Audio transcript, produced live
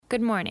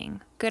good morning,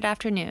 good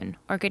afternoon,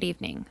 or good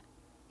evening.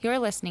 You're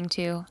listening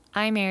to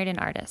I Married an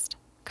Artist,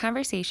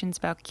 conversations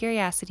about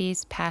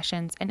curiosities,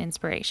 passions, and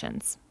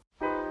inspirations.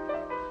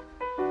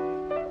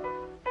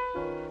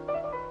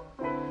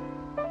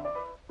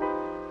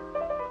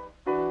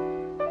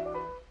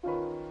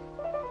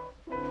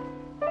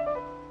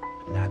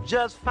 I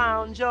just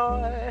found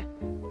joy.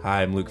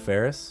 Hi, I'm Luke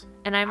Ferris.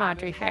 And I'm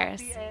Audrey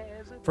Ferris.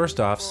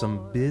 First off,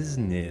 some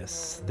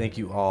business. Thank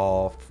you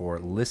all for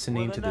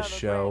listening to the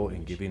show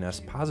and giving us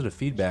positive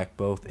feedback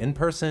both in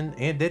person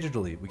and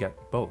digitally. We got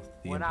both,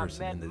 the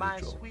in-person and the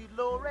digital.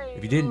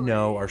 If you didn't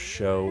know, our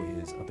show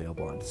is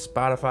available on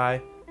Spotify,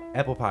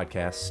 Apple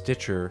Podcasts,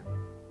 Stitcher,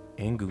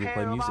 and Google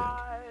Play Music.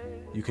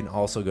 You can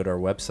also go to our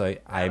website,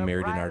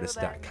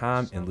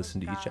 imarriedanartist.com, and listen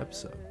to each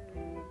episode.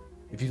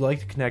 If you'd like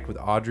to connect with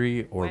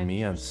Audrey or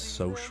me on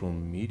social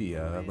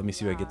media, let me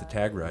see if I get the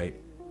tag right,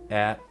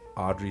 at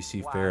Audrey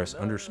C. Ferris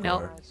 _.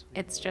 Nope,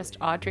 it's just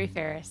Audrey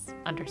Ferris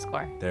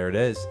 _. There it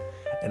is.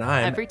 And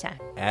I'm Every time.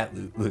 at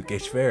Luke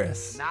H.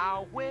 Ferris.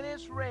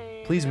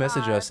 Please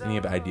message us any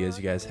of the ideas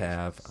you guys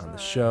have on the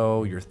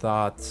show, your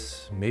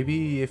thoughts,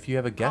 maybe if you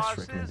have a guest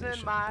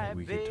recommendation that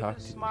we could talk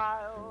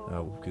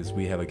to, because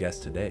we have a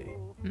guest today.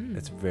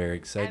 It's very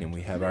exciting.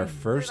 We have our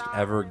first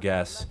ever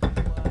guest,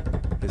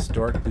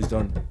 historic, please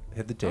don't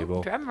hit the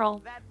table. Drum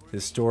roll.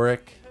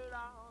 Historic,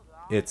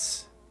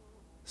 it's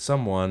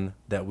someone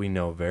that we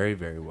know very,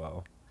 very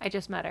well. I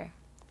just met her.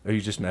 Oh, you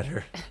just met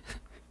her?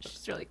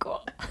 She's really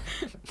cool.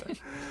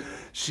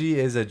 She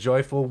is a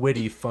joyful,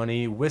 witty,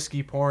 funny,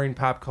 whiskey-pouring,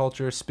 pop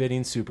culture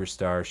spitting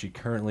superstar. She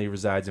currently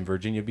resides in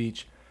Virginia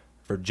Beach,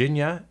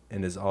 Virginia,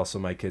 and is also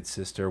my kid's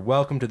sister.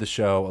 Welcome to the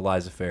show,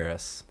 Eliza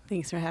Ferris.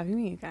 Thanks for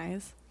having me, you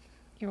guys.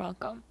 You're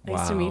welcome.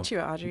 Nice to meet you,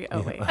 Audrey.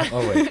 Oh, wait.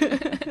 Oh,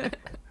 wait.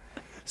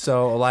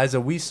 So,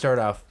 Eliza, we start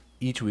off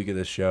each week of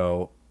the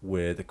show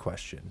with a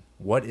question.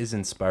 What is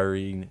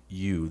inspiring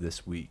you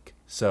this week?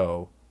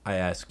 So, I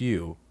ask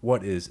you,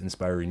 what is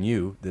inspiring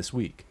you this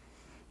week?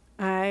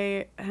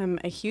 I am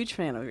a huge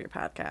fan of your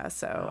podcast,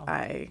 so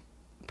I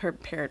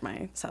prepared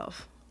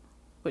myself,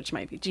 which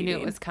might be cheating. You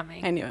knew it was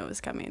coming. I knew it was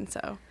coming,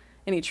 so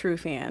any true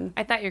fan.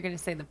 I thought you were going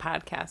to say the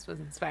podcast was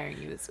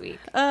inspiring you this week.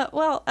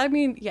 Well, I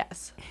mean,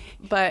 yes.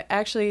 But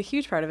actually, a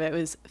huge part of it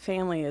was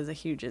family is a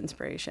huge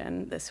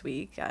inspiration this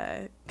week.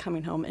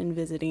 Coming home and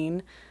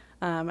visiting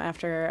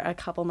after a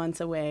couple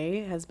months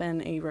away has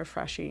been a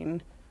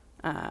refreshing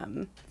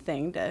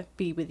thing to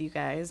be with you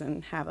guys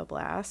and have a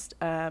blast.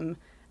 And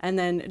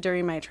then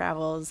during my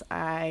travels,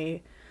 I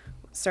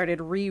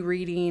started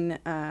rereading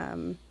it's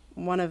become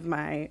one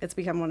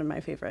of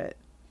my favorite,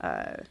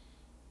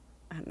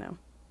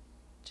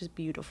 just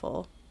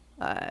beautiful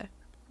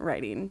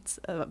writings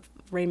of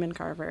Raymond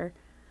Carver,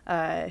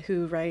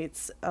 who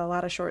writes a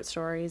lot of short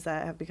stories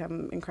that have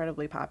become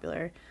incredibly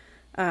popular.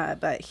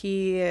 But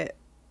he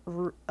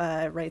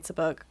writes a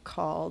book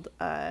called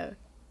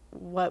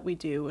What We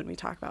Do When We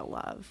Talk About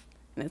Love.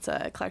 And it's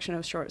a collection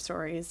of short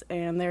stories.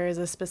 And there is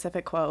a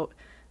specific quote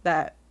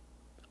that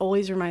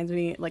always reminds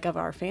me of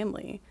our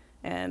family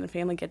and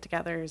family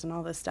get-togethers and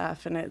all this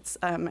stuff. And it's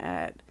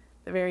at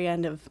the very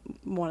end of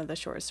one of the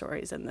short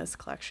stories in this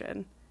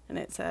collection. And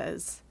it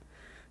says,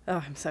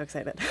 oh, I'm so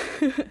excited.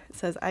 It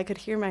says, I could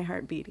hear my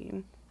heart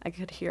beating. I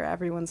could hear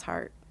everyone's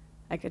heart.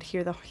 I could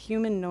hear the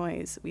human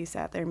noise we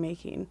sat there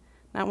making.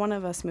 Not one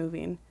of us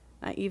moving,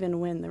 not even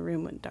when the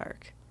room went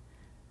dark.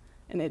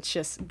 And it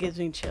just gives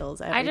me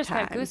chills every time. I just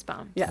got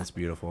goosebumps. Yeah. That's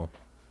beautiful.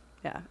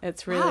 Yeah,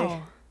 it's really,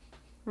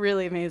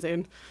 really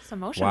amazing. It's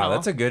emotional. Wow,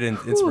 that's a good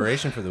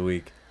inspiration for the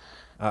week.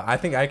 I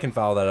think I can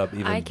follow that up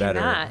even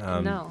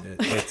better. No.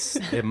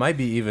 It might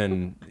be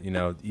even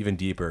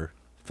deeper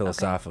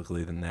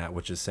philosophically than that,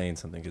 which is saying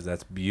something, because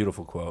that's a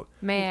beautiful quote.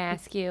 May I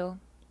ask you,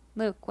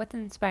 Luke, what's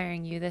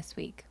inspiring you this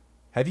week?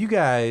 Have you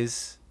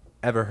guys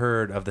ever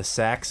heard of the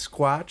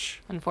Sasquatch?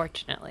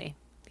 Unfortunately,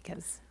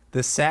 because... The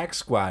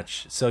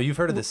Sasquatch. So you've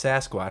heard of the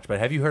Sasquatch, but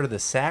have you heard of the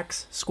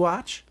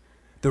Sasquatch?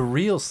 The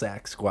real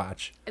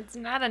Sasquatch. It's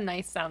not a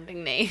nice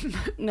sounding name.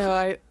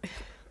 No,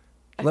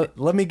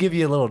 Let me give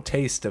you a little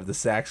taste of the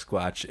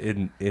Sasquatch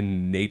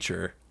in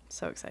nature.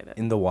 So excited.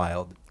 In the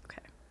wild.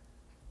 Okay.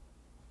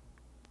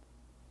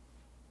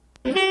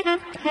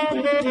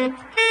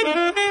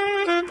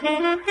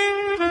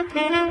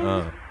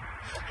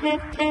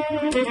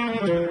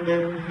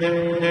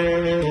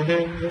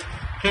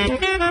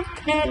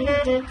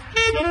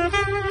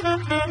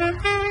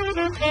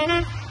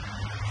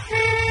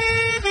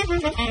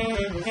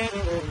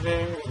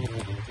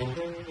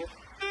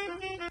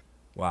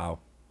 Wow.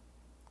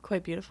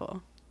 Quite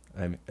beautiful.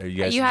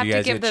 You have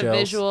to give the chills?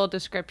 Visual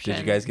description. Did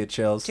you guys get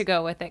chills? To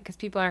go with it, because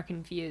people are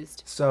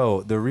confused.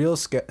 So the real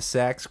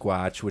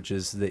Sasquatch, which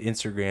is the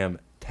Instagram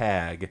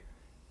tag,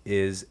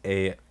 is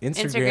a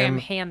Instagram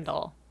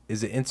handle.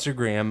 Is an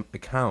Instagram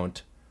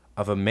account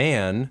of a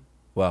man,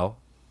 well,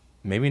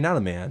 maybe not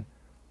a man,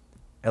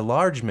 a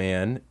large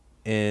man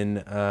in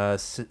a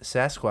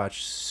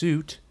Sasquatch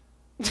suit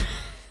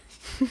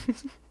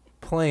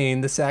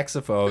playing the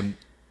saxophone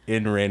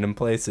in random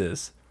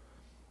places.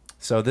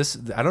 So this,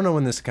 I don't know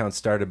when this account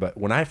started, but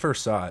when I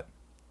first saw it,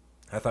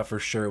 I thought for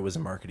sure it was a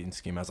marketing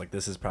scheme. I was like,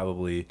 this is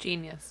probably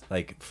Genius.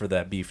 like for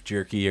that beef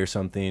jerky or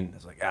something. I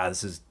was like,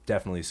 this is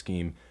definitely a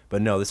scheme.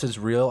 But no, this is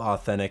real,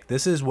 authentic.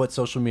 This is what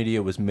social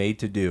media was made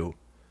to do.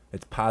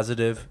 It's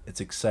positive,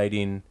 it's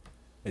exciting,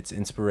 it's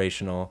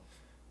inspirational.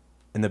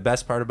 And the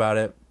best part about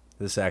it,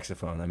 the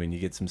saxophone. I mean, you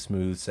get some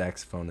smooth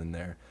saxophone in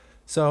there.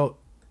 So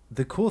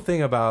the cool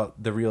thing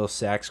about the real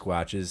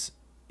Saxsquatch is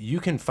you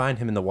can find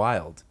him in the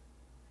wild.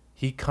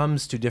 He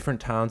comes to different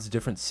towns,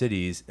 different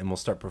cities, and will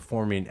start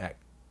performing at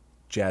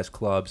jazz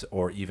clubs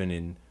or even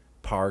in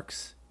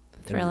parks.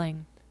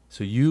 Thrilling.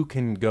 So you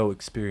can go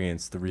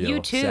experience the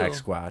real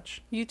Saxsquatch.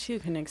 You too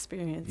can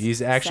experience.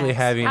 He's actually Sax.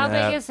 having... How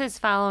big is his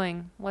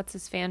following? What's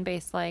his fan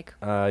base like?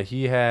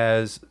 He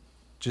has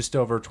just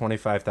over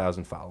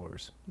 25,000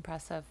 followers.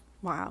 Impressive.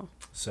 Wow.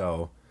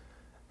 So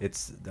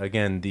it's,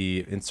 again,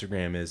 the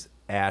Instagram is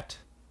at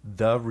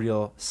the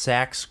real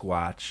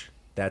Saxsquatch.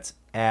 That's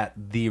at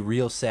the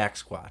real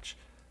Saxsquatch.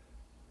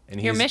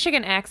 And Your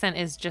Michigan accent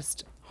is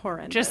just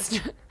horrendous.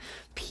 Just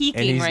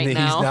peaking right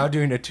now. He's now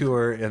doing a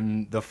tour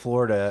in the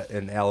Florida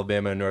and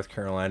Alabama and North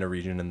Carolina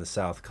region in the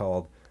South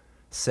called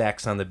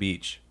Sax on the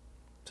Beach.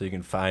 So you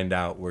can find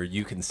out where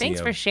you can see him.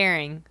 Thanks for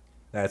sharing.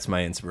 That's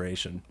my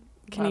inspiration.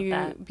 Can Love you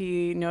that.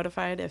 be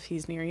notified if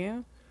he's near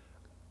you?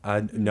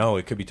 No,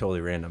 it could be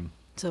totally random.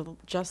 So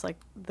just like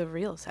the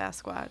real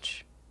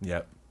Sasquatch.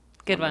 Yep.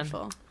 Good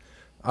Wonderful. one.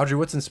 Audrey,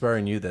 what's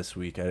inspiring you this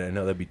week? I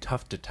know that'd be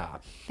tough to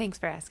top. Thanks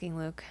for asking,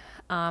 Luke.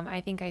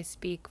 I think I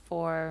speak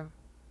for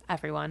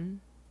everyone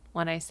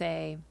when I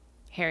say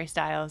Harry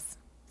Styles,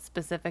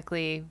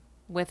 specifically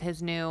with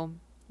his new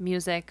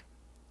music,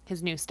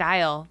 his new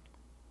style,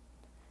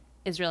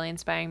 is really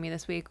inspiring me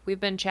this week. We've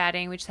been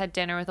chatting. We just had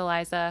dinner with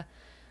Eliza.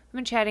 We've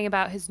been chatting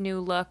about his new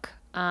look.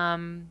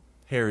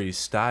 Harry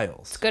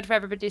Styles. It's good for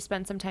everybody to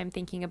spend some time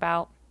thinking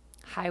about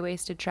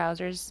high-waisted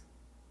trousers,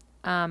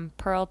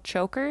 pearl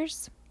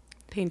chokers,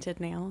 Painted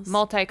nails.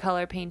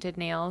 multicolor painted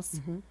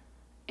nails,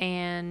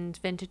 and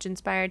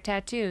vintage-inspired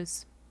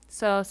tattoos.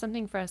 So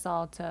something for us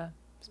all to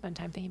spend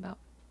time thinking about.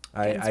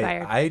 Get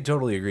inspired. I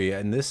totally agree.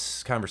 And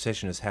this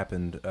conversation has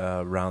happened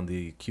around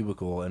the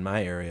cubicle in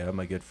my area.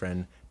 My good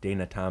friend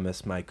Dana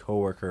Thomas, my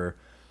coworker,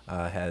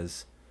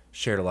 has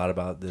shared a lot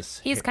about this.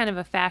 He's kind of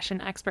a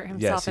fashion expert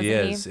himself, Yes, he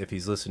isn't is. If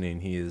he's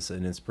listening, he is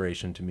an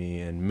inspiration to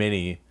me and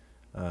many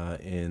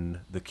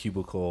in the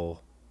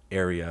cubicle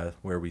area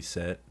where we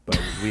sit.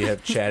 But we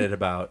have chatted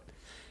about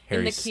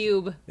In the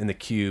cube. in the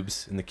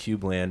cubes, in the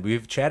cube land.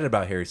 We've chatted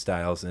about Harry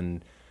Styles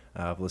and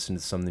listened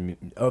to some of the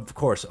of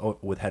course,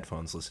 with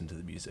headphones, listen to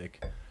the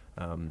music.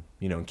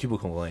 In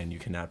cubicle land, you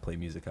cannot play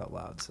music out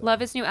loud. So. Love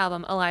his new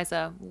album.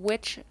 Eliza,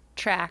 which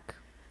track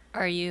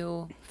are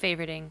you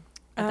favoriting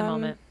at the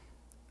moment?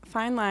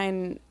 Fine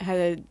Line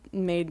had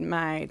made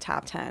my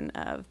top 10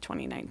 of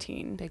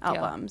 2019 Big deal.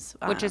 albums.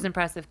 Which is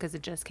impressive because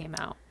it just came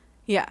out.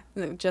 Yeah,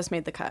 it just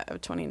made the cut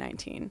of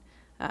 2019.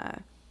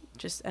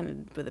 Just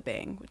ended with a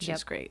bang, which Yep.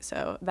 is great.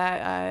 So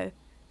that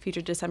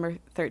featured December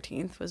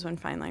 13th was when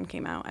Fine Line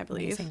came out, I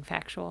believe. Amazing,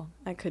 factual.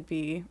 I could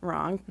be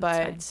wrong,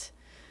 That's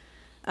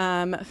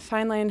but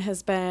Fine Line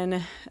has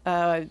been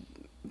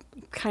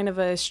kind of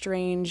a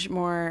strange,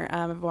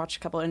 I've watched a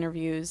couple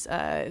interviews.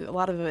 A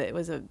lot of it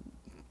was a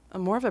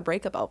more of a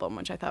breakup album,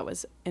 which I thought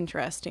was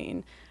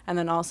interesting. And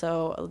then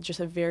also just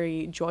a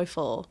very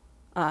joyful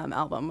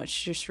album,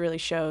 which just really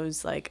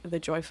shows like the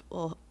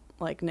joyful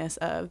likeness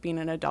of being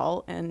an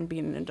adult and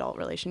being in adult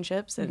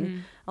relationships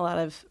and a lot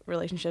of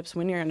relationships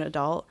when you're an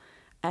adult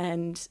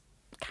and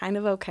kind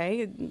of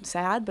okay,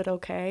 sad, but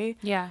okay.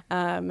 Yeah.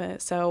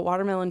 So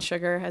Watermelon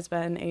Sugar has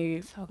been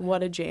So good.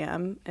 what a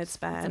jam it's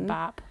been. It's a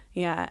bop.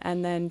 Yeah,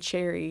 and then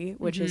Cherry,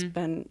 which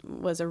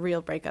was a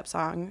real breakup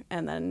song,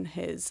 and then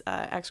his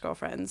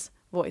ex-girlfriend's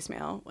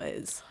voicemail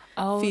was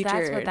featured.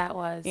 That's what that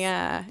was.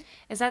 Yeah.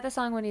 Is that the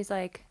song when he's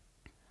like,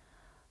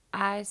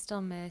 I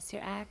still miss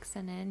your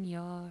accent and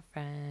your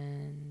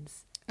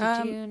friends.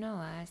 Did you know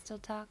I still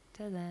talk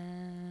to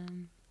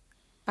them?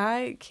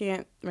 I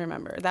can't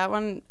remember. That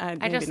one,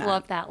 I just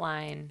love that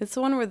line. It's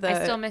the one where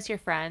I still miss your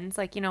friends.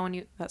 Like, when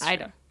you, That's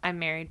true. I'm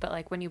married, but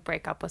like when you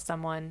break up with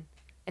someone,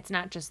 it's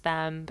not just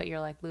them, but you're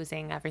like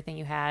losing everything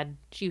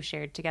you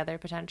shared together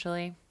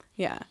potentially.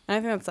 Yeah, and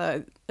I think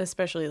that's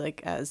especially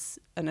like as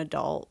an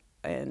adult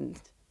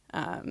and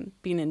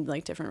being in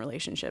like different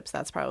relationships,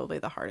 that's probably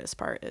the hardest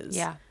part is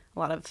Yeah. a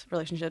lot of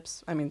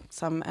relationships. I mean,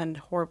 some end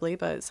horribly,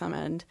 but some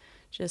end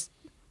just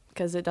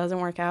because it doesn't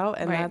work out.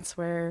 And Right. that's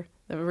where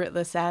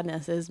the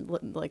sadness is,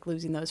 like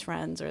losing those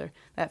friends or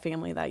that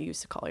family that you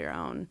used to call your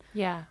own.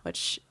 Yeah.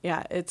 Which,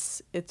 yeah,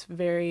 it's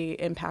very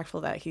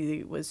impactful that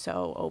he was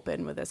so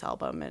open with this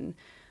album. And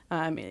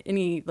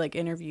any like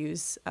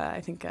interviews, I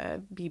think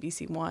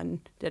BBC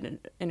One did an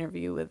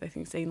interview with, I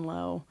think, Zane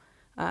Lowe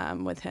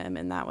with him.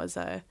 And that was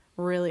a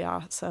really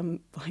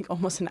awesome, like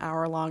almost an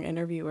hour-long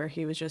interview where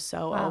he was just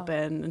so Wow.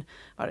 open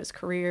about his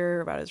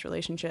career, about his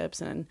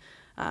relationships. And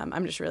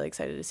I'm just really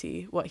excited to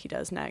see what he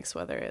does next,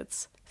 whether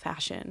it's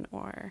fashion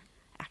or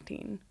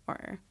acting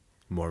or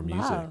More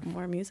music. Love.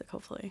 more music,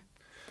 hopefully.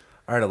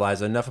 All right,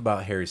 Eliza, enough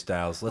about Harry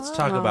Styles. Let's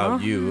talk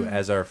about you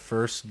as our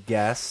first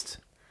guest.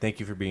 Thank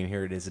you for being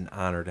here. It is an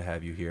honor to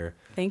have you here.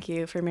 Thank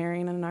you for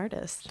marrying an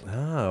artist.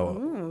 Oh.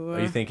 Ooh.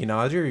 Are you thinking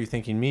Audrey or are you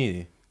thinking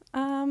me?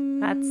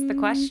 That's the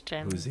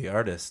question. Who's the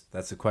artist?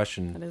 That's the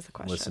question. That is the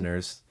question.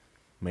 Listeners,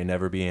 may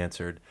never be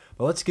answered.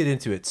 But let's get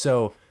into it.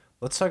 So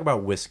let's talk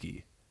about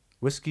whiskey.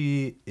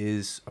 Whiskey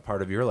is a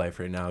part of your life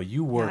right now.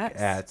 You work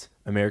at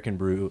American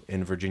Brew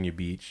in Virginia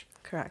Beach.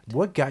 Correct.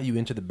 What got you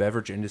into the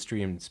beverage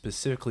industry and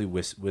specifically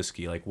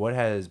whiskey? Like, what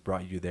has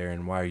brought you there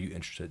and why are you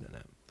interested in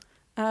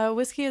it?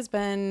 Whiskey has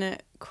been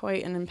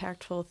quite an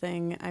impactful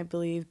thing, I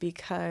believe,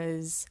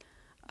 because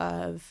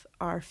of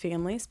our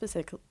family,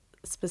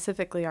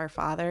 specifically our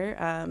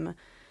father,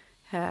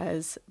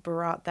 has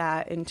brought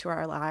that into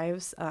our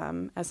lives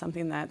as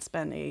something that's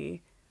been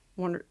a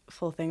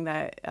wonderful thing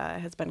that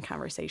has been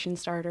conversation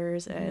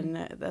starters, and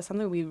that's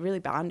something we really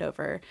bond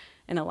over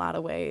in a lot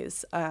of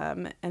ways.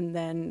 And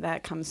then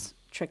that comes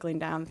trickling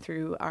down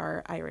through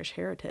our Irish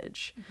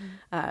heritage,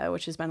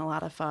 which has been a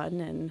lot of fun.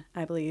 And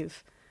I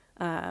believe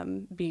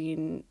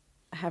having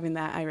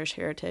that Irish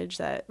heritage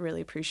that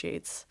really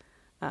appreciates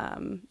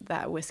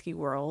that whiskey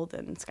world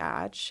and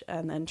Scotch,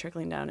 and then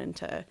trickling down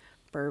into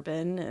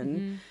bourbon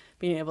and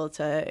being able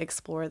to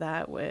explore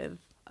that with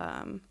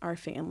our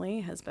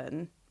family has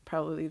been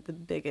probably the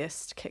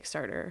biggest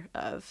Kickstarter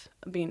of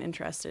being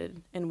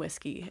interested in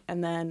whiskey.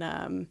 And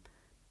then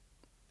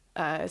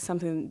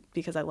something,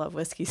 because I love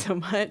whiskey so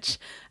much,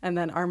 and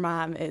then our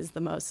mom is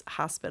the most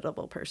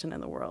hospitable person in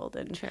the world,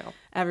 and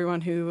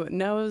everyone who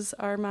knows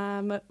our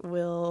mom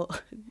will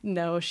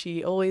know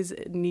she always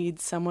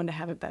needs someone to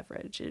have a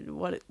beverage.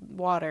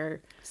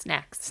 Water,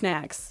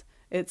 snacks.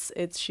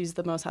 It's she's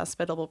the most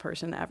hospitable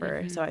person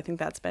ever. So I think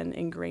that's been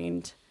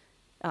ingrained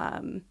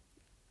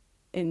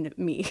in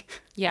me.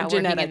 Yeah,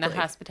 working in the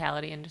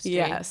hospitality industry.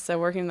 Yeah, so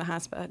working in the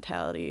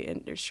hospitality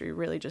industry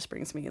really just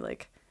brings me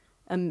like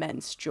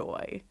immense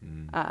joy.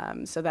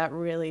 So that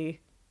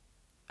really,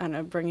 I don't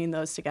know, bringing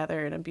those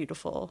together in a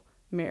beautiful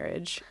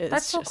marriage is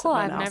that's so just cool.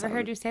 I've awesome. never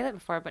heard you say that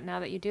before, but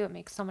now that you do, it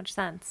makes so much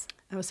sense.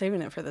 I was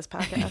saving it for this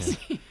podcast.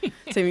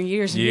 Saving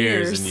years and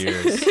years.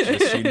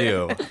 Just you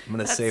knew. I'm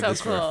gonna save so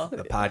this cool. for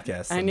the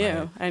podcast. I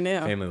knew.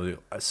 Family will do.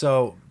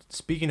 So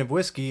speaking of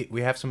whiskey,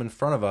 we have some in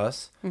front of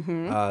us.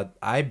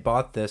 I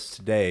bought this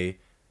today.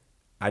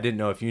 I didn't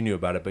know if you knew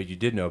about it, but you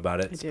did know about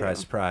it.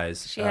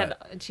 Surprise.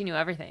 She knew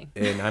everything.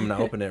 And I'm going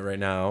to open it right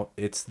now.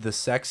 It's the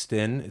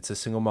Sexton. It's a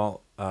single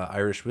malt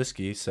Irish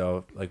whiskey.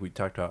 So like we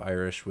talked about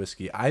Irish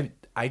whiskey,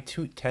 I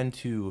too tend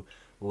to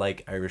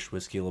like Irish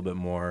whiskey a little bit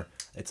more.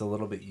 It's a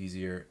little bit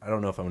easier. I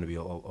don't know if I'm going to be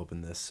able to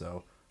open this.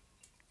 So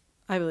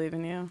I believe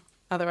in you.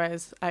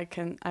 Otherwise,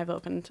 I've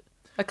opened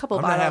a couple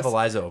I'm bottles. I'm going to have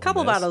Eliza open a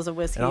couple this, bottles of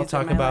whiskey. And I'll life.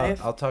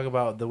 talk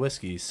about the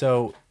whiskey.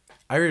 So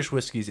Irish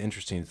whiskey is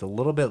interesting. It's a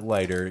little bit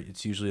lighter.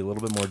 It's usually a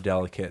little bit more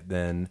delicate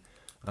than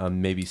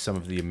maybe some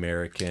of the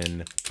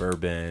American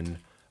bourbon,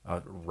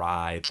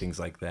 rye, things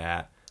like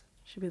that.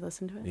 Should we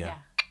listen to it? Yeah.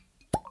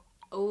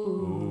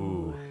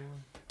 Ooh.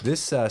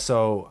 This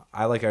so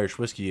I like Irish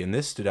whiskey, and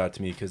this stood out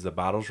to me because the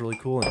bottle's really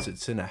cool.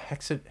 It's in a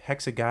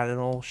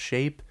hexagonal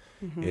shape.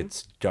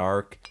 It's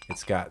dark.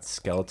 It's got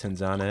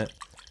skeletons on it.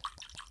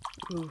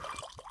 Ooh.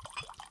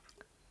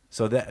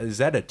 So is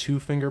that a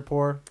 2-finger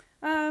pour?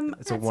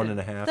 It's a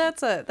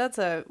 1.5. That's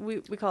a we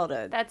call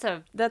it that's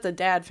a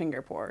dad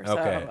finger pour. So,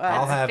 okay,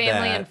 I'll have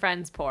family that. and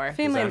friends pour.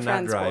 Family and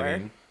friends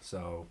driving, pour.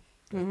 So.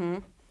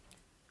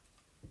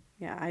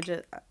 Yeah,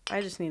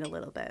 I just need a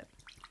little bit.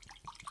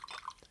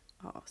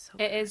 Oh, so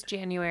It is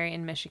January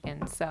in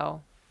Michigan,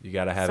 so You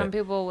gotta have some it.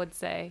 people would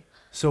say.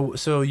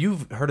 So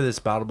you've heard of this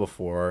bottle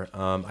before.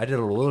 I did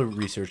a little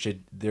research.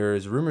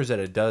 There's rumors that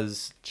it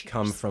does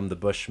come from the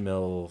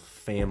Bushmill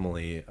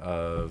family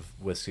of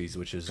whiskeys,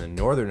 which is in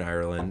Northern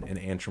Ireland in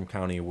Antrim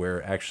County,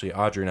 where actually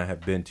Audrey and I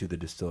have been to the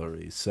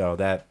distilleries. So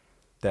that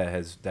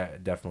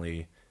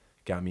definitely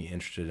got me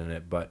interested in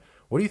it. But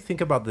what do you think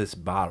about this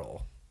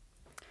bottle?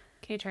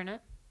 Can you turn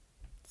it?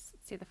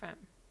 See the front.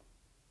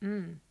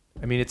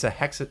 I mean, it's a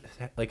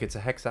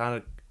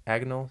hexagonal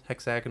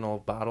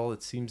bottle.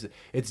 It seems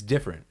it's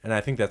different, and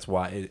I think that's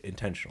why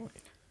intentionally.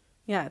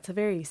 yeah, it's a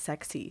very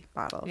sexy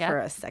bottle for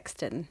a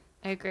Sexton.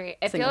 I agree.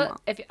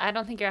 I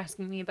don't think you're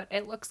asking me, but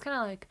it looks kind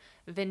of like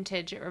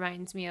vintage. It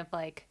reminds me of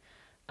like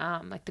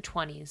the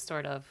 20s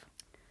sort of.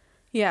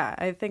 Yeah,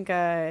 I think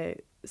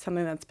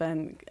something that's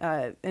been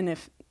and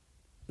if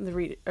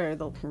the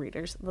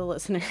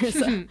listeners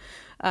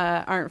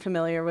aren't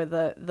familiar with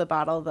the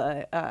bottle,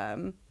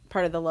 the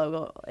part of the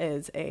logo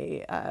is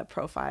a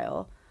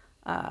profile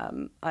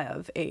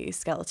of a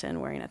skeleton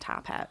wearing a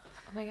top hat.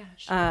 Oh my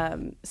gosh.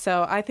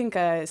 So I think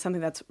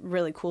something that's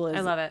really cool is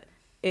I love it.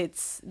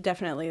 It's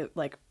definitely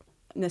like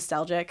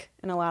nostalgic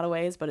in a lot of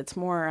ways, but it's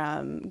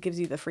more gives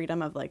you the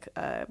freedom of like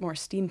more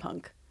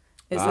steampunk.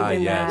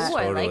 Within yes, that. Ooh,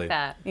 totally. I like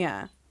that.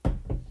 Yeah.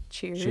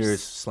 Cheers.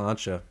 Cheers,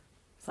 Sláinte.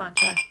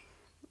 Sláinte.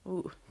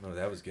 Ooh, Oh,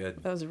 that was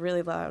good. that was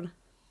really loud.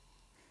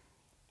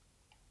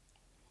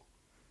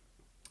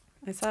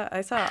 I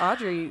saw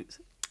Audrey.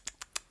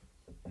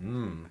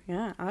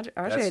 Yeah, Audrey.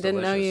 I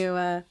didn't know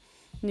delicious.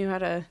 knew how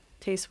to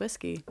taste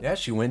whiskey. Yeah,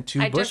 she went to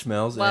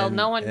Bushmills.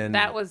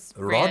 That was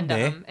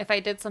random. If I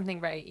did something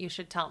right, you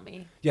should tell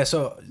me. Yeah,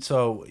 so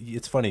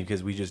it's funny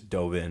because we just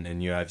dove in,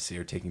 and you obviously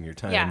are taking your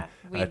time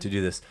to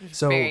do this.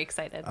 So very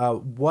excited.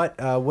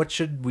 What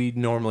should we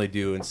normally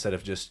do instead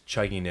of just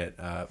chugging it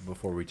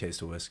before we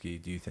taste a whiskey,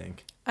 do you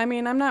think? I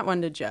mean, I'm not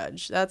one to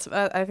judge. I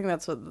think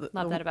that's what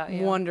Love that about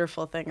you.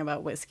 Wonderful thing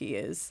about whiskey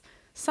is.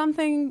 Some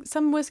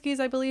whiskeys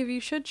I believe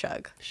you should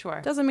chug. Sure.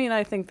 Doesn't mean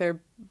I think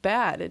they're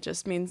bad. It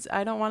just means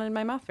I don't want it in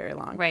my mouth very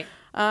long. Right.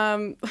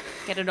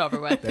 Get it over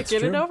with. It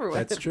over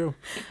with. That's true.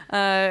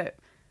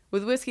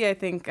 With whiskey, I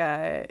think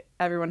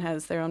everyone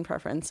has their own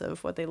preference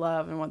of what they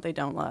love and what they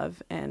don't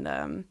love.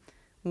 And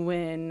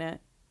when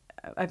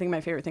I think my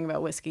favorite thing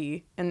about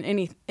whiskey and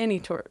any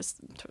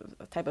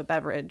type of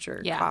beverage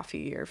or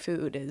coffee or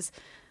food is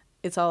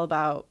it's all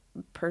about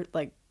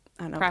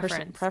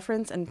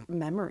preference and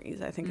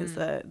memories, I think is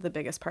the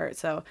biggest part.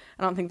 So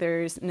I don't think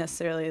there's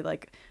necessarily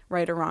like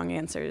right or wrong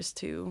answers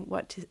to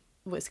what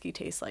whiskey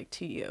tastes like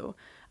to you.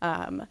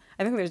 I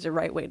think there's a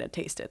right way to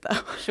taste it though.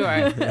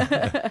 Sure.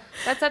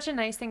 That's such a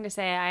nice thing to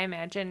say, I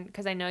imagine,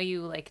 because I know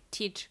you like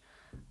teach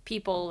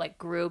people like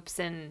groups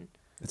and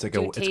it's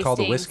called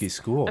a whiskey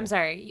school. I'm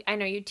sorry. I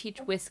know you teach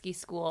whiskey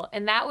school,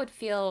 and that would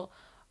feel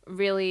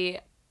really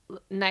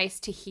nice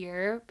to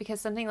hear, because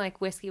something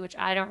like whiskey, which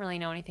I don't really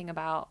know anything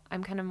about,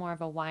 I'm kind of more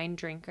of a wine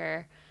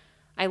drinker.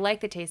 I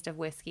like the taste of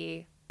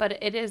whiskey, but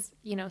it is,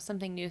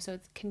 something new, so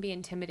it can be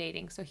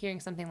intimidating. So hearing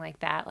something like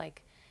that,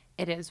 like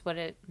it is what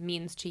it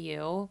means to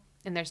you,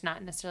 and there's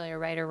not necessarily a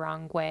right or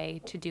wrong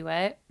way to do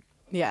it.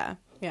 Yeah,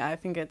 I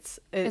think is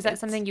that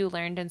something you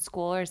learned in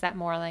school, or is that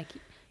more like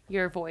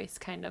your voice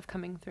kind of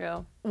coming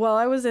through? Well,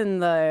 I was in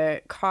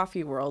the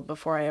coffee world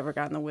before I ever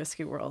got in the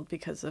whiskey world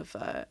because of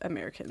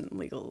American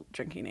legal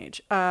drinking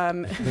age.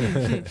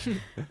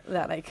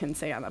 That I can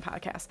say on the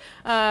podcast.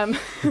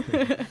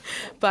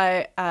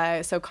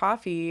 But so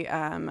coffee,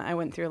 I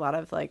went through a lot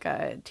of like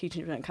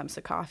teaching when it comes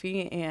to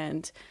coffee,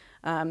 and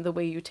the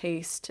way you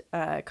taste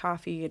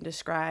coffee and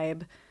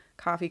describe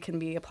coffee can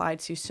be applied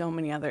to so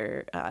many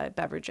other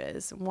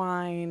beverages,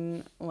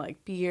 wine,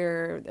 like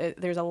beer.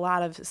 There's a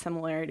lot of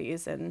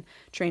similarities in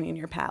training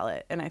your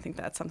palate, and I think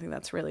that's something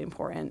that's really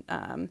important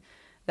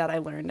that I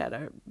learned at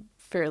a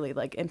fairly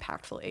like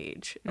impactful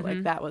age. Mm-hmm.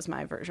 Like that was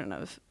my version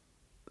of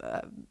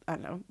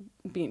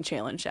being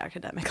challenged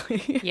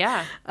academically.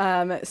 Yeah.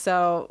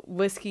 So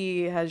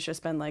whiskey has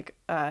just been like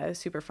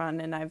super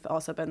fun, and I've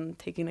also been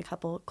taking a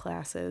couple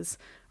classes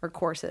or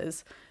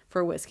courses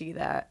for whiskey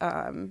that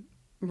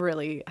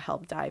really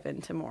help dive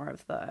into more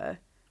of the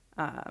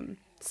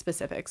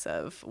specifics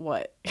of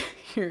what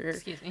your...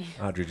 Excuse me.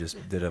 Audrey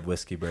just did a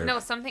whiskey burp. No,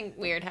 something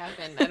weird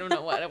happened. I don't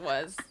know what it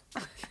was.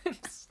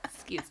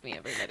 Excuse me,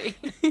 everybody.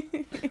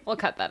 We'll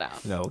cut that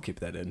out. No, we'll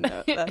keep that in.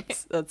 No,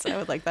 that's I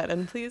would like that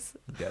in, please.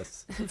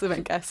 Yes. It's a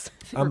guest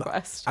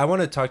request. I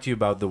want to talk to you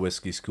about the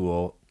whiskey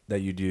school that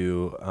you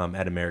do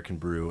at American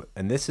Brew,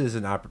 and this is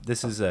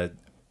a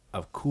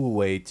cool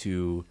way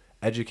to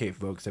educate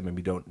folks that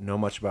maybe don't know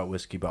much about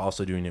whiskey, but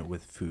also doing it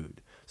with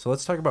food. So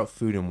let's talk about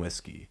food and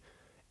whiskey.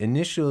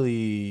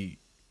 Initially,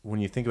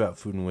 when you think about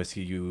food and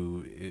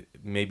whiskey,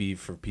 maybe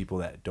for people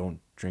that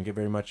don't drink it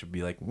very much, it'd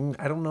be like,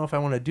 I don't know if I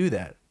want to do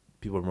that.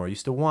 People are more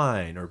used to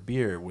wine or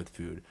beer with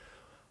food.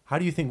 How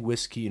do you think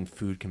whiskey and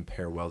food can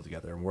pair well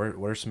together? And what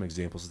are some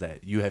examples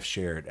that you have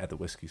shared at the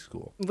whiskey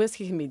school?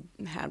 Whiskey can be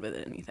had with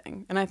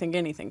anything, and I think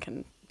anything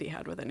can be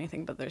had with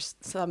anything, but there's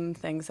some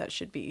things that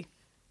should be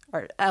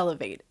or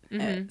elevate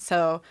it.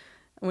 So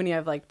when you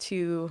have like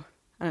two,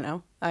 I don't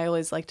know, I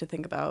always like to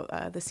think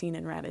about the scene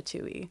in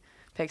Ratatouille,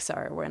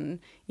 Pixar, when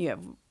you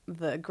have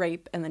the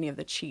grape and then you have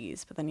the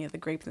cheese, but then you have the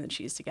grape and the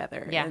cheese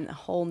together and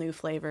whole new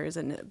flavors,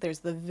 and there's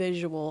the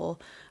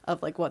visual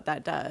of like what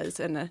that does.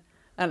 And I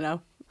don't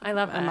know, I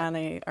love that. I'm on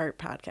a art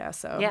podcast,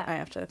 so I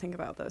have to think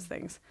about those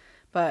things.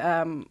 But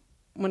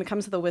when it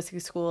comes to the whiskey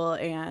school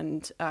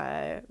and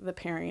the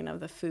pairing of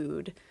the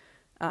food,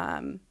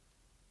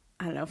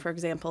 I don't know, for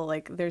example,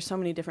 like there's so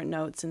many different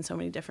notes and so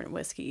many different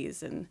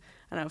whiskeys. And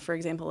I don't know, for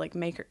example, like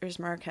Maker's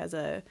Mark has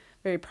a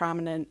very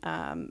prominent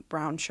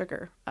brown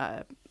sugar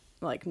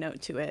like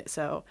note to it.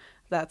 So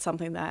that's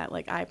something that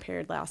like I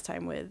paired last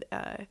time with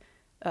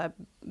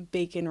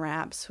bacon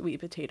wrapped sweet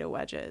potato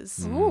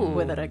wedges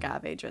with an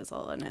agave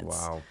drizzle. And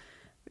it's,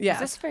 yeah. Is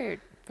this for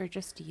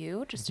just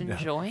you? Just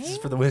enjoying? This is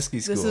for the whiskey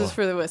school. This is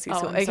for the whiskey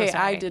school. I'm AKA, so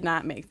sorry. I did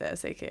not make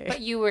this, AKA.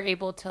 But you were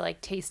able to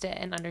like taste it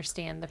and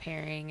understand the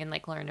pairing and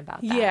like learn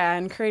about that. Yeah,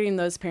 and creating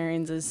those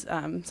pairings is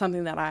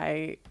something that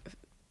I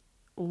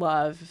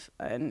love,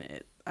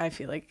 and I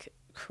feel like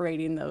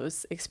creating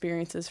those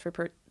experiences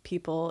for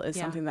people is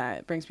something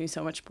that brings me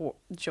so much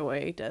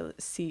joy to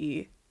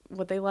see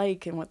what they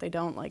like and what they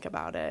don't like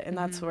about it. And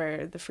that's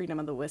where the freedom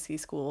of the whiskey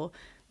school,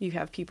 you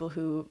have people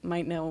who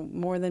might know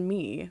more than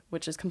me,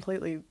 which is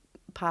completely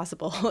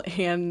possible,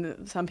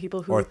 and some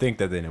people who think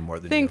that they know more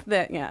than think you.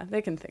 that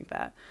they can think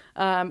that,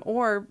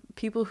 or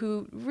people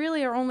who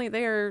really are only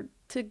there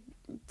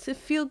to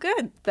feel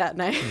good that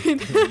night.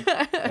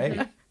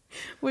 Hey.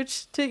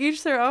 Which to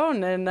each their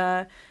own,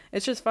 and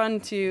it's just fun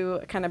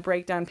to kind of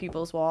break down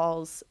people's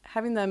walls.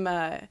 Having them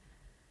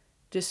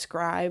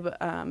describe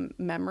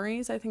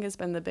memories, I think, has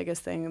been the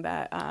biggest thing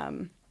that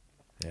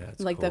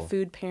like cool. The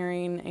food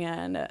pairing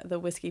and the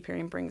whiskey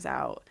pairing brings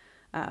out.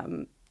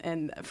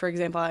 And for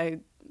example,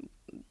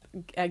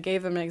 I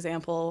gave them an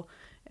example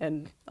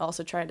and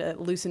also tried to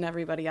loosen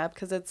everybody up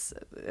because it's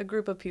a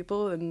group of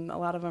people and a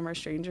lot of them are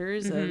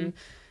strangers. And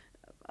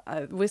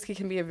whiskey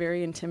can be a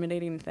very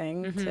intimidating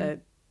thing to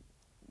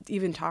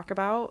even talk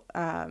about,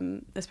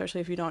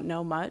 especially if you don't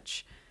know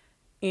much.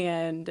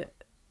 And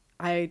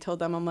I told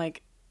them, I'm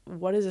like,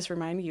 what does this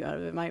remind you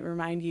of? It might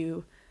remind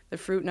you, the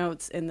fruit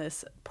notes in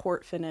this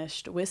port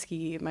finished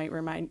whiskey might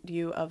remind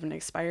you of an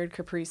expired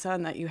Capri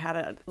Sun that you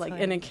had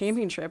in a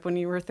camping trip when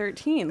you were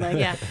 13.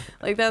 Like,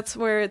 like that's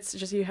where it's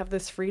just, you have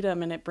this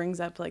freedom and it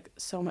brings up like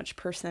so much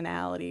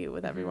personality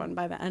with everyone.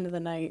 By the end of the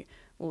night,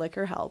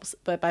 liquor helps,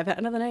 but by the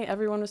end of the night,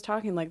 everyone was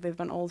talking like they've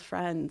been old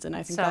friends. And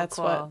I think that's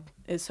cool. What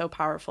is so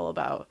powerful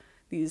about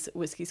these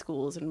whiskey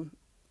schools. And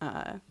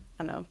I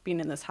don't know, being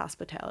in this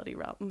hospitality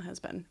realm has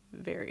been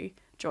very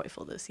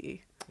joyful to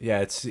see. Yeah,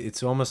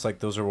 it's almost like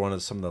those are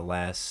some of the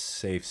last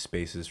safe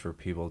spaces for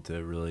people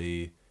to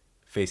really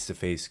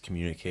face-to-face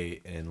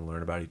communicate and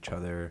learn about each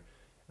other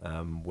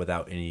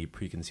without any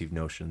preconceived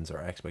notions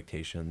or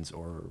expectations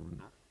or,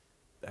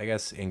 I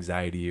guess,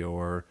 anxiety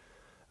or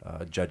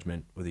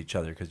judgment with each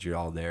other, because you're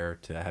all there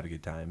to have a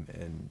good time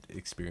and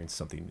experience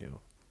something new.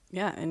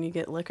 Yeah, and you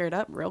get liquored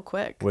up real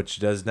quick. Which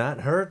does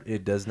not hurt.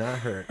 It does not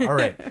hurt. All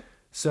right.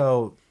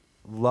 So,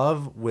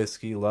 love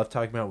whiskey, love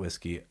talking about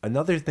whiskey.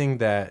 Another thing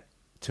that,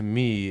 to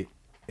me,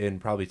 and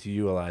probably to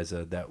you,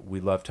 Eliza, that we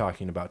love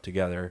talking about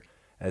together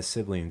as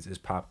siblings is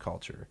pop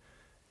culture.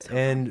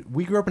 And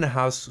we grew up in a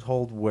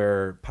household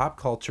where pop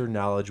culture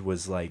knowledge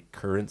was like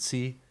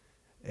currency,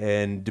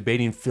 and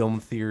debating film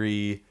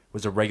theory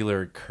was a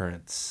regular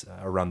occurrence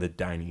around the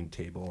dining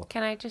table.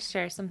 Can I just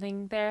share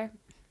something there?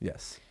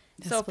 Yes.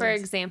 So, for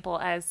example,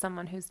 as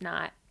someone who's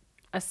not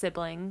a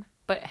sibling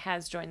but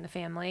has joined the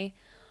family,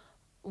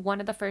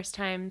 the first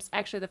time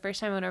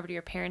I went over to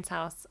your parents'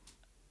 house,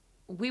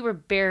 we were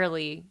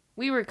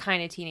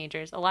kind of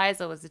teenagers.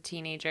 Eliza was a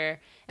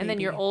teenager. And then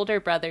your older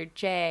brother,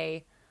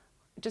 Jay,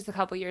 just a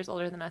couple years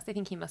older than us, I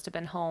think he must have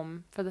been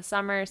home for the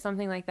summer or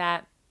something like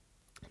that.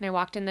 And I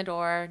walked in the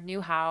door,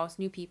 new house,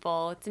 new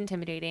people. It's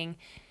intimidating.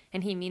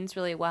 And he means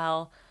really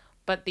well.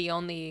 But the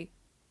only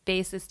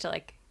basis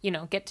to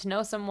get to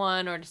know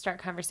someone or to start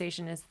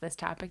conversation is this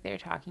topic they're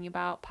talking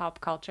about,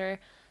 pop culture.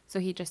 So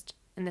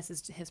and this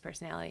is his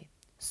personality.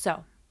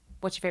 So,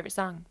 what's your favorite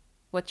song?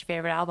 What's your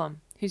favorite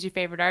album? Who's your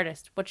favorite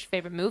artist? What's your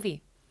favorite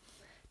movie?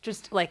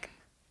 Just like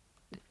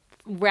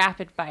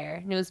rapid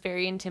fire. And it was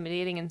very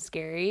intimidating and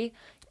scary,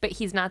 but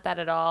he's not that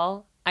at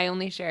all. I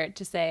only share it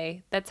to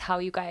say that's how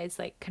you guys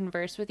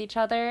converse with each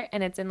other,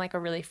 and it's in a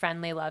really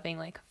friendly,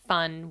 loving,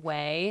 fun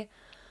way,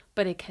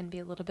 but it can be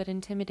a little bit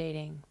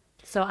intimidating.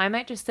 So I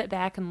might just sit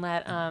back and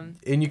let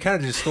And you kind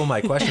of just stole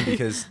my question,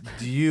 because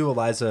do you,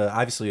 Eliza,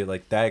 obviously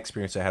that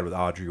experience I had with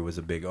Audrey was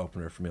a big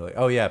opener for me. Like,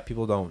 oh yeah,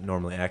 people don't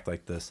normally act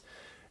like this.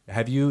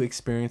 Have you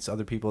experienced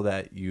other people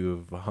that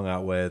you've hung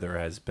out with or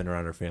has been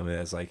around our family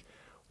that's like,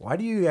 why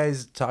do you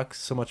guys talk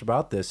so much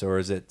about this? Or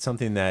is it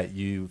something that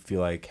you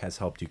feel like has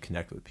helped you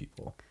connect with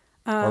people?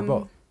 Or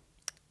both?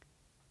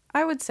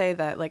 I would say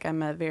that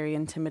I'm a very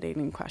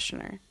intimidating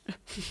questioner.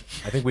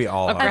 I think we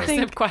all are.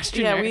 Aggressive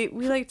questioner. Yeah,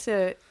 we like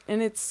to,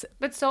 and it's...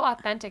 But so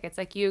authentic. It's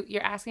like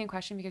you're asking a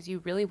question because you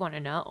really want to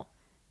know.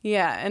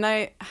 Yeah,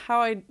 and how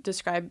I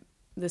describe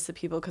this to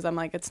people, because I'm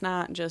like, it's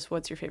not just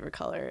what's your favorite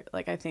color.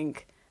 I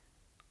think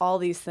all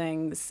these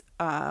things,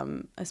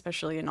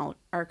 especially in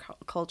our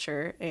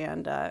culture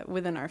and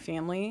within our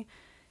family,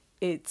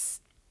 it's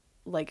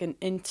like an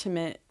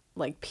intimate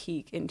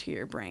peek into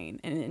your brain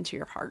and into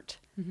your heart.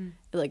 Mm-hmm.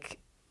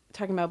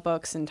 Talking about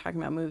books and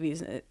talking about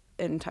movies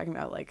and talking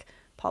about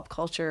pop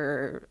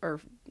culture or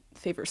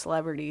favorite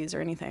celebrities or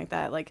anything like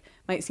that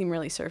might seem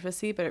really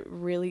surfacey, but it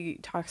really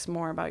talks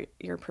more about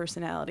your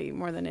personality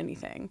more than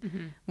anything.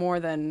 Mm-hmm. More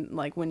than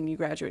when you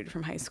graduated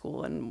from high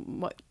school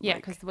and what. Yeah,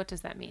 because what does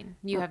that mean?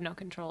 You have no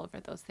control over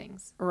those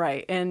things.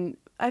 Right. And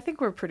I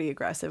think we're pretty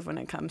aggressive when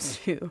it comes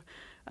to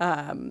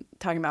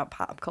talking about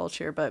pop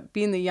culture, but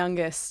being the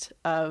youngest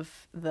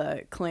of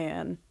the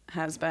clan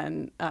has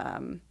been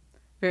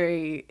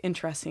very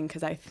interesting,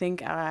 because I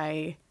think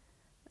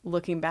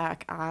looking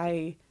back,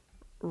 I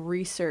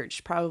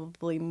researched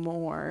probably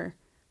more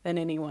than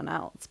anyone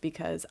else,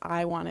 because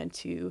I wanted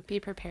to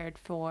be prepared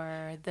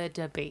for the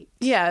debate.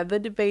 Yeah, the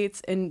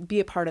debates, and be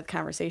a part of the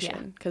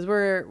conversation, because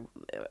we're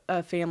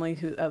a family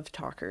of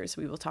talkers.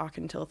 We will talk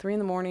until 3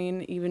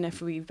 a.m, even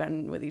if we've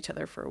been with each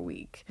other for a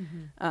week,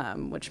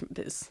 mm-hmm. Which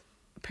is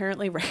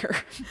apparently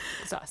rare.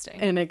 Exhausting.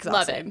 And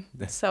exhausting.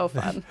 Love it. So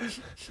fun.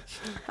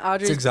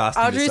 It's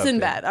exhausting. Audrey's in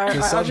bed.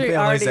 There's some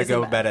families that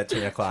go to bed at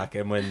 10 o'clock.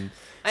 And when...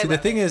 See, the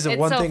thing is,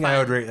 one thing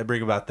I would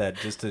bring about that,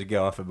 just to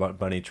go off a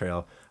bunny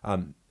trail,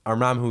 our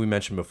mom, who we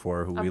mentioned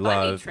before, who we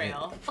love...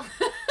 Trail.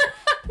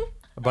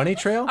 A bunny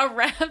trail? A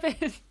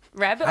rabbit.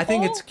 Rabbit I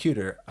think hole? it's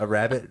cuter. A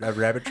rabbit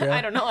trail.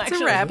 I don't know, It's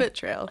actually. a rabbit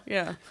trail.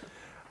 Yeah.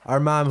 Our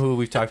mom, who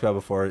we've talked about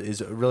before,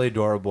 is really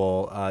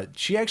adorable.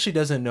 She actually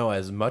doesn't know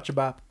as much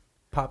about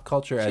pop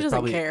culture as doesn't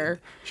probably care.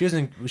 She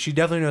doesn't. She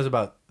definitely knows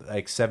about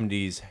like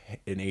 70s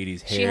and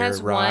 80s hair. She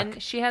has rock.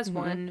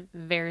 one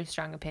very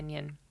strong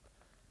opinion.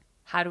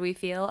 How do we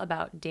feel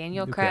about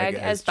Daniel Craig Craig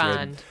as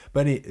Jordan. Bond?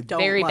 But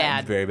Very like-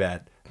 bad. very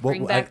bad.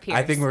 Bring back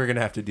I think Pierce. we're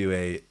gonna have to do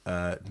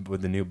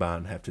with the new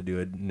Bond, have to do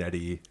a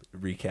Nettie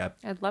recap.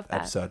 I'd love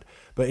that. episode.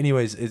 But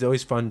anyways, it's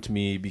always fun to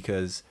me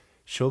because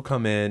she'll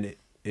come in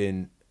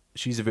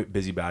she's a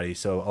busybody,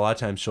 so a lot of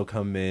times she'll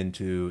come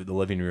into the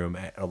living room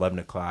at 11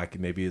 o'clock,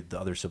 and maybe the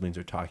other siblings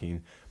are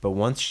talking. But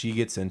once she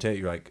gets into it,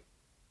 you're like,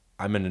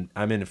 I'm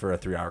in for a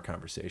 3-hour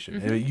conversation,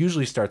 and it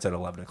usually starts at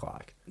 11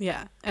 o'clock.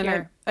 Yeah. And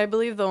Pure. I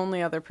believe the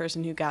only other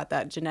person who got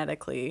that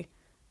genetically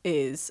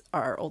is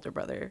our older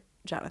brother,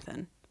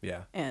 Jonathan.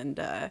 Yeah. And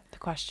The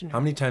question. How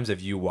many times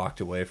have you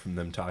walked away from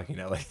them talking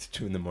at like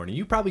 2 in the morning?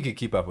 You probably could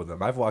keep up with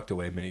them. I've walked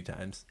away many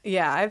times.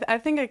 yeah, I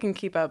think I can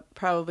keep up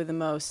probably the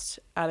most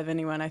out of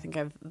anyone. I think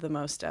I've the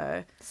most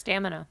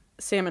Stamina.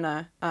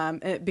 stamina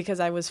because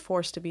I was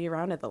forced to be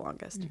around it the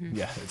longest.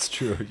 Yeah, it's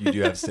true. You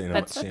do have stamina.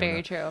 That's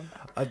very true.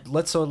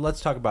 Let's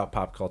talk about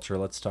pop culture.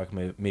 Let's talk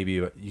maybe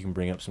you can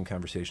bring up some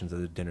conversations at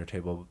the dinner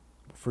table.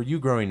 For you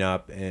growing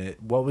up,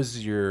 what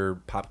was your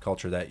pop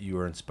culture that you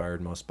were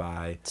inspired most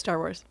by? Star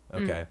Wars.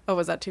 Okay. Oh,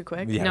 was that too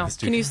quick? Yeah, No. it was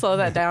too- Can you slow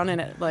that down and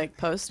it like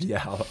post?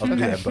 Yeah, I'll do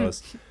that in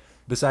post.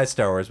 Besides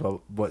Star Wars,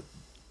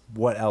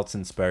 what else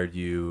inspired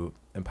you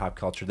in pop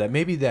culture that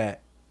maybe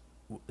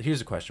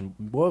here's a question.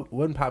 What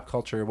in pop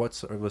culture,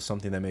 was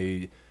something that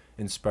maybe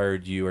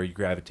inspired you or you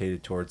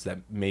gravitated towards that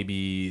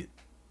maybe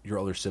your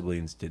older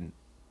siblings didn't,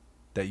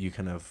 that you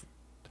kind of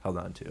held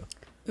on to?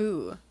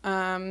 Ooh.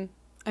 I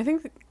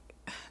think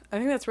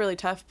that's really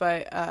tough,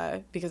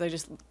 but because I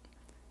just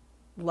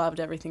loved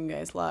everything you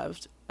guys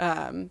loved,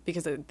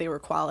 because they were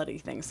quality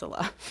things to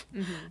love.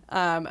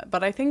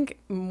 But I think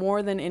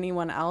more than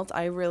anyone else,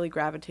 I really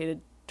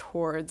gravitated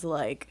towards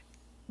like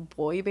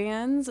boy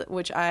bands,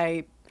 which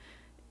I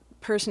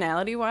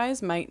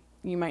personality-wise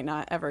you might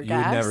not ever You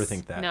guess. would never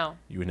think that. No.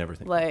 You would never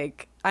think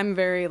Like I'm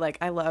very like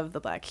I love the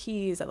Black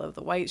Keys, I love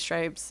the White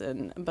Stripes,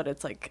 but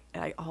it's like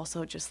I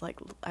also just like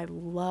I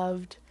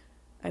loved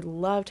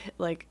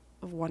like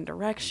One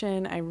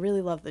Direction. I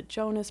really love the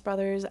Jonas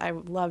Brothers. I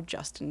love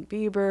Justin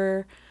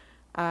Bieber.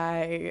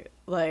 I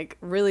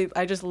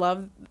just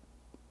love,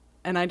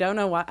 and I don't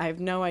know why. I have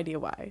no idea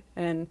why.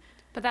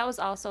 But that was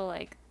also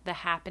like the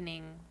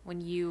happening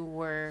when you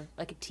were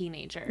like a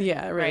teenager.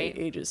 Yeah, it really right?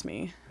 ages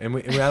me. And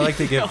I like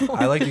to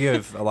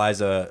give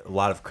Eliza a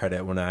lot of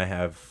credit when I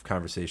have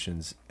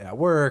conversations at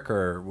work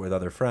or with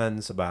other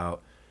friends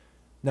about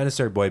not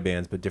necessarily boy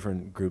bands, but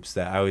different groups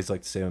that I always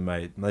like to say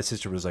when my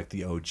sister was like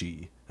the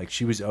OG. Like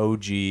she was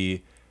OG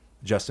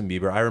Justin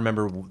Bieber. I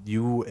remember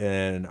you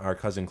and our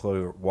cousin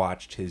Chloe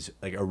watched his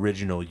like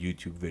original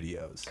YouTube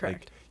videos.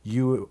 Correct. Like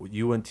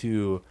you went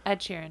to Ed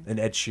Sheeran. an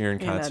Ed Sheeran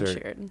And Ed concert.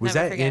 Sheeran. Was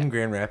Never that forget. in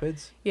Grand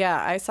Rapids?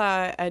 Yeah, I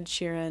saw Ed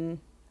Sheeran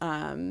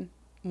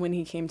when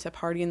he came to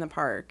Party in the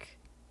Park,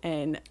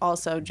 and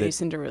also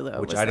Jason Derulo.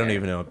 Which was I don't there.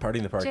 even know. Party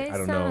in the Park. I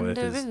don't know if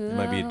it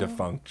might be Derulo.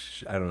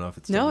 defunct. I don't know if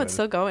it's No, still it's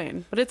still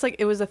going, but it's like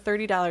it was a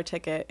 $30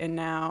 ticket, and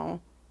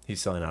now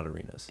he's selling out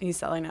arenas. he's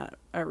selling out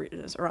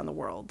arenas around the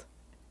world.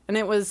 And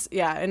it was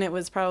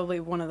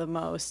probably one of the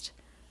most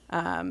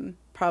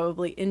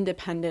probably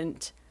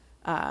independent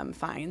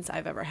finds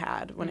I've ever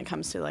had when it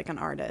comes to like an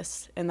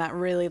artist, and that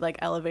really like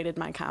elevated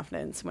my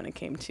confidence when it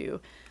came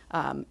to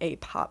a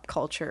pop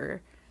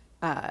culture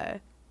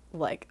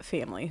like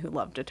family who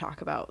love to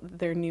talk about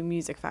their new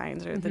music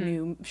finds or the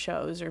new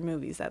shows or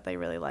movies that they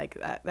really like.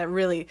 That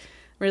really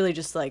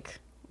just like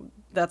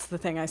that's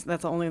the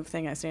only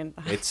thing I stand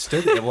behind. It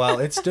stood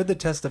the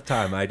test of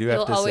time. I do have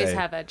You'll to always say.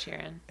 have Ed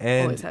Sheeran.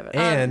 And Always have it.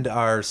 and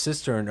our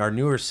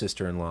newer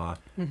sister-in-law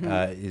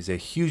is a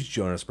huge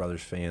Jonas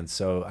Brothers fan.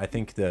 So I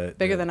think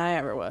Bigger than I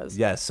ever was.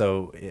 Yeah,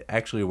 so it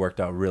actually worked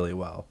out really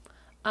well.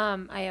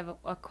 I have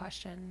a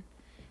question.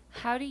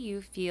 How do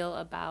you feel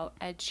about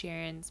Ed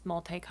Sheeran's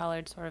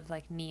multicolored sort of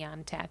like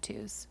neon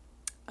tattoos?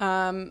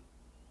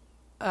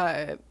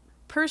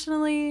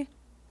 Personally,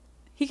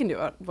 he can do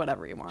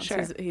whatever he wants.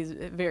 Sure. He's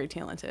very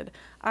talented.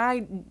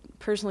 I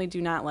personally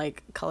do not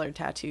like colored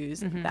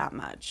tattoos that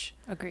much.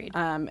 Agreed.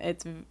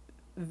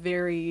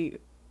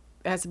 It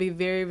has to be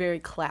very, very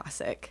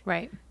classic.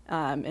 Right.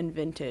 And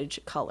vintage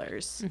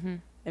colors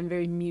and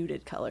very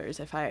muted colors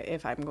if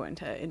I'm going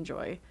to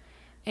enjoy.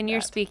 And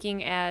you're that.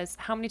 speaking as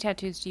how many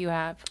tattoos do you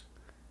have?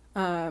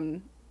 I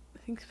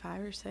think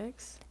 5 or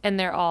 6. And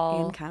they're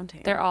all And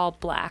counting. They're all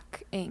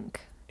black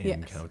ink,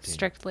 In Yes. counting.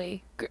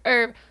 strictly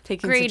or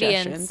Taking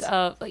gradients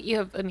suggestions. of you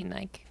have. I mean,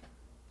 like,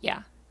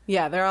 yeah.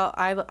 Yeah, they're all.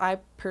 I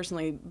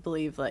personally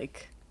believe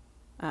like,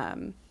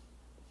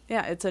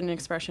 it's an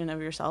expression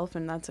of yourself,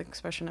 and that's an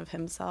expression of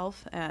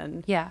himself,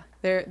 and Yeah.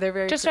 they're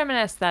very. Just from an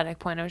aesthetic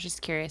point, I was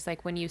just curious.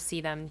 Like, when you see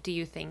them, do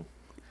you think?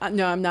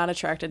 No, I'm not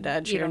attracted to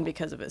Ed You Sheeran don't-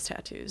 because of his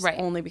tattoos. Right.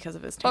 Only because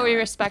of his But talent. we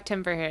respect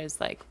him for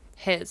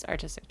his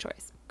artistic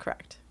choice.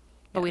 Correct.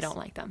 but we Yes. don't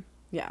like them.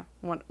 Yeah,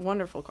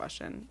 wonderful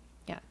question.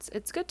 Yeah,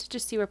 it's good to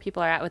just see where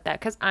people are at with that,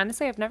 because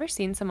honestly, I've never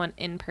seen someone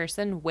in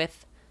person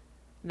with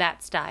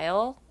that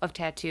style of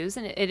tattoos,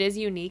 and it is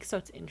unique, so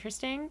it's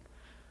interesting.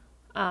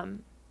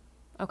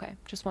 Okay,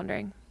 just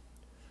wondering.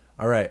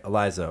 All right,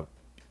 Eliza,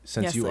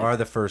 since Yes, you Luke. are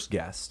the first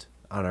guest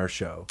on our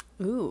show,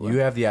 Ooh. you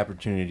have the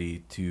opportunity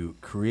to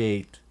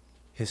create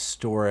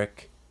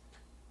historic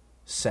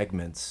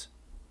segments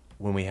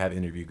when we have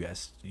interview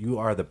guests. You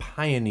are the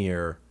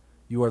pioneer.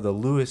 You are the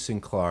Lewis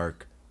and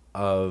Clark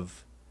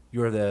of.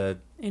 You are the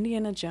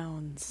Indiana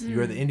Jones. You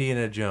are the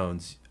Indiana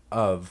Jones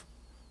of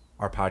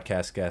our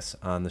podcast guests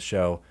on the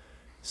show.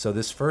 So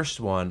this first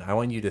one, I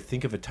want you to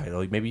think of a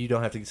title. Maybe you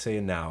don't have to say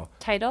it now.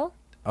 Title?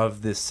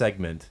 Of this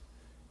segment.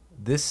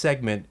 This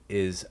segment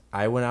is,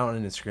 I went out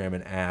on Instagram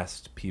and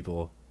asked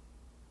people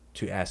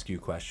to ask you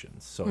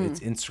questions. So it's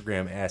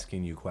Instagram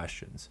asking you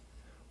questions.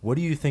 What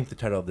do you think the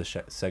title of this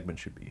segment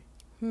should be?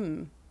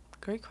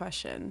 Great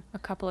question. A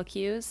couple of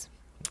cues.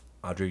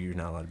 Audrey, you're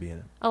not allowed to be in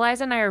it.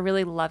 Eliza and I are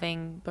really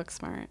loving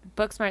Booksmart.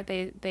 Booksmart.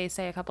 They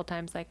say a couple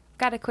times, like,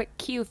 got a quick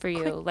cue for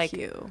you. Quick like,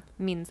 cue.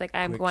 means like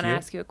I Quick want to cue?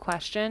 ask you a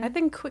question. I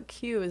think quick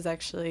cue is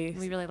actually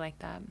we really like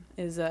that.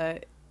 is a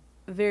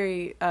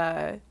very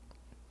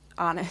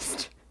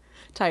honest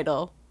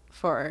title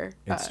for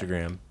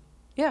Instagram.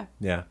 yeah.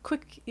 Yeah.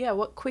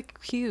 What quick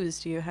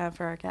cues do you have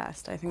for our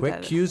guest? I think Quick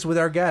that cues with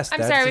our guest. I'm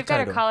That's sorry, the we've got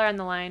a title. caller on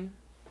the line.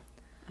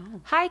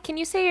 Oh. Hi, can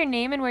you say your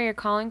name and where you're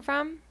calling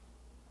from?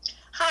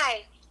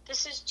 Hi,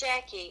 this is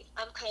Jackie.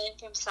 I'm calling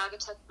from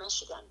Saugatuck,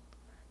 Michigan.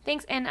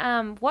 Thanks.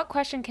 And what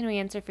question can we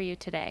answer for you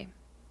today?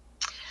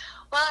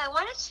 Well, I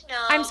wanted to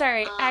know... I'm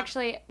sorry.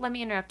 Actually, let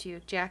me interrupt you,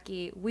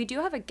 Jackie. We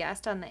do have a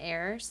guest on the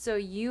air, so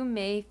you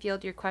may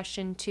field your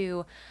question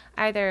to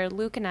either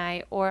Luke and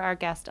I or our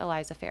guest,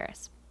 Eliza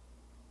Ferris.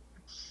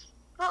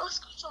 Well, let's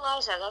go to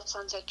Eliza. That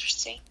sounds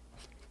interesting.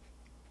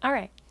 All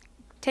right.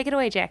 Take it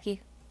away,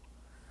 Jackie.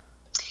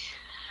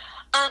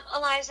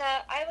 Eliza,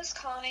 I was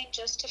calling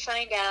just to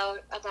find out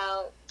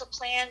about the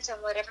plans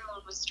and what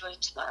everyone was doing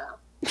tomorrow.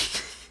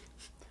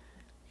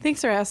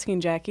 Thanks for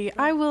asking, Jackie.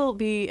 I will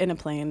be in a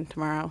plane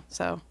tomorrow,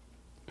 so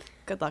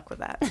good luck with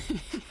that.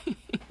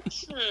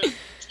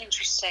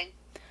 Interesting.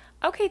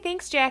 Okay,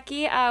 thanks,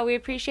 Jackie. We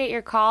appreciate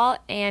your call,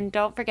 and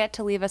don't forget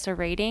to leave us a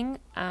rating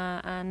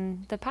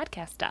on the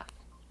podcast stuff.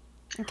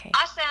 Okay.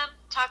 Awesome.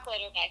 Talk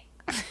later.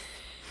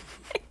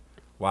 Bye.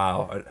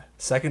 Wow.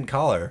 Second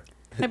caller.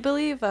 I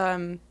believe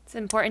It's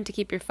important to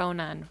keep your phone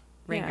on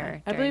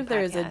ringer. I believe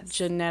there is a podcasts.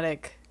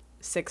 genetic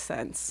sixth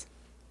sense.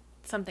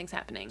 Something's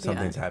happening.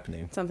 Something's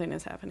happening. Something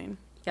is happening.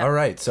 Yep. All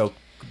right. So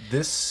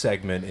this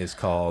segment is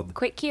called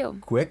Quick cue.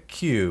 Quick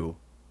Cue.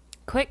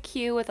 Quick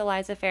cue with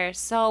Eliza Ferris.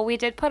 So we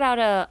did put out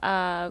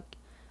a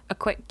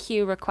quick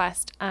cue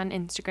request on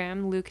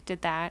Instagram. Luke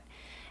did that,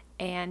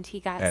 and he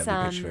got At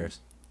some Luke H. Ferris.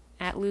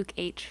 at Luke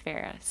H.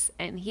 Ferris,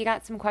 and he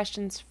got some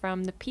questions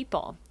from the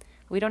people.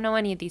 We don't know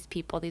any of these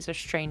people; these are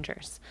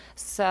strangers.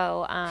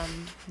 So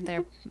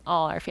they're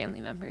all our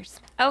family members.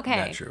 Okay.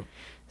 Not true.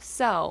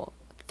 So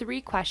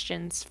 3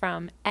 questions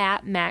from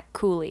 @Matt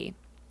Cooley.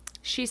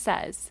 She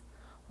says,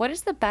 "What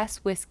is the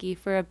best whiskey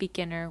for a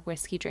beginner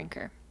whiskey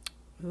drinker?"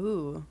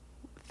 Ooh,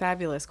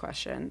 fabulous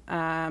question.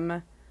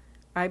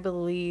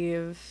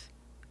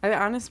 I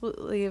honestly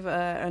believe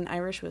an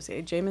Irish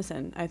whiskey,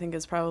 Jameson, I think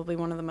is probably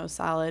one of the most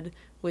solid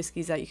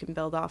whiskeys that you can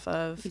build off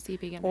of. Easy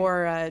beginner.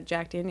 Or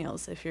Jack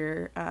Daniels if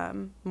you're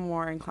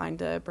more inclined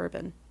to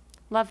bourbon.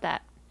 Love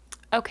that.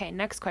 Okay,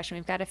 next question.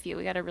 We've got a few.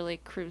 We got to really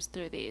cruise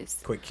through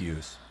these. Quick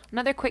cues.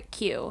 Another quick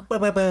cue.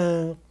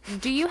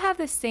 Do you have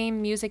the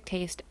same music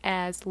taste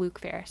as Luke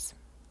Ferris?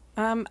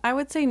 I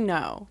would say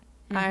no.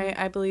 Mm-hmm.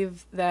 I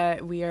believe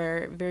that we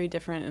are very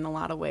different in a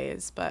lot of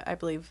ways, but I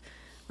believe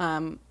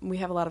we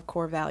have a lot of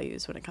core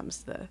values when it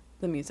comes to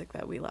the music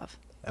that we love.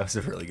 That was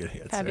a really good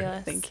answer.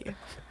 Fabulous. Thank you.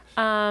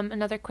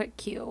 Another quick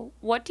cue.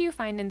 What do you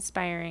find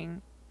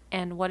inspiring,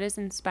 and what is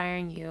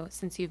inspiring you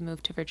since you've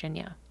moved to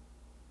Virginia?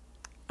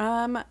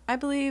 I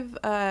believe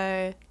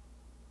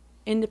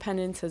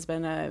independence has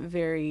been a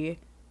very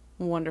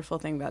wonderful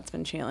thing that's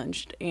been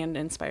challenged and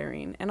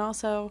inspiring. And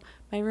also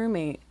my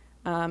roommate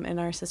and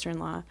our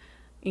sister-in-law,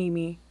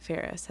 Amy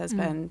Ferris, has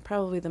been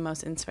probably the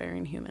most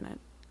inspiring human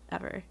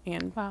ever.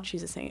 And Wow.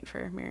 she's a saint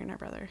for marrying our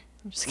brother.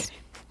 I'm just kidding.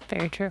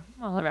 Very true.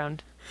 All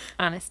around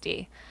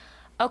honesty.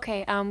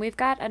 Okay, we've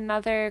got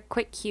another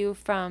quick cue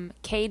from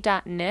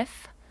K.Nif.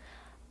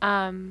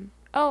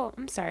 Oh,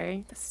 I'm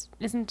sorry. This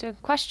isn't a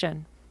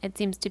question. It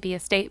seems to be a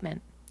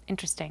statement.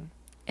 Interesting.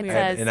 It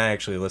says, And I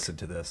actually listened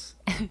to this.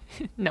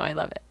 no, I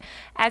love it.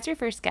 As your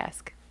first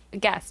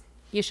guest,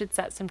 you should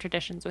set some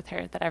traditions with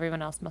her that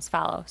everyone else must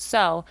follow.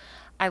 So,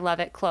 I love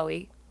it,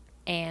 Chloe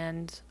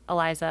and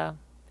Eliza.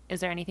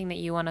 Is there anything that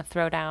you want to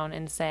throw down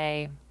and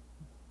say?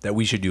 That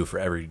we should do for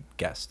every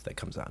guest that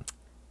comes on.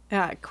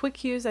 Quick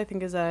cues, I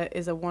think, is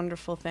a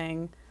wonderful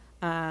thing.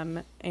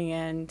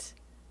 And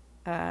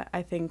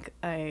I think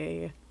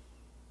a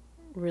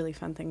really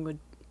fun thing would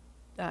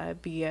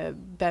be a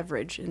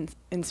beverage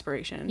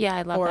inspiration. Yeah,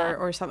 I love that.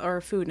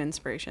 Or food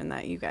inspiration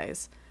that you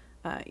guys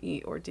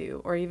eat or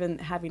do, or even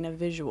having a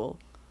visual.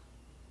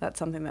 That's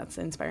something that's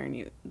inspiring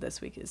you this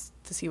week, is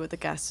to see what the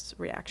guest's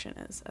reaction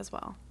is as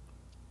well.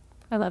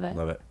 I love it.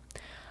 Love it.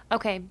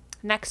 Okay,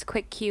 next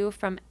quick cue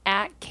from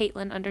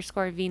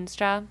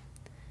 @Caitlin_Veenstra.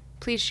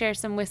 Please share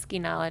some whiskey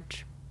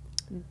knowledge.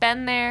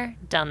 Been there,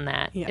 done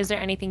that. Yeah. Is there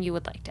anything you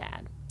would like to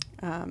add?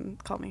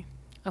 Call me.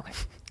 Okay,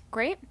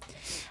 great.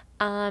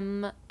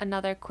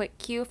 Another quick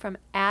cue from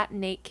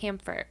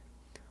 @NateCamphor.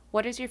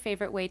 What is your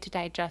favorite way to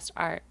digest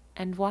art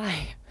and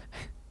why?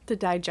 To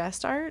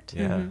digest art?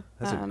 Yeah,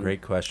 that's a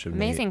great question.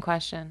 Amazing Nate.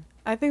 question.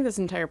 I think this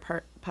entire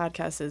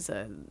podcast is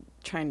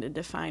trying to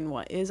define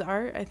what is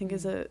art, I think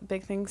is a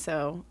big thing.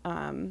 So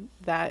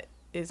that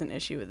is an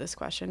issue with this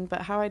question.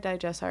 But how I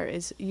digest art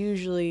is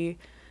usually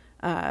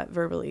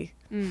verbally.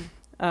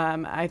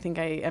 I think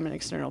I am an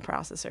external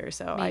processor.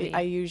 So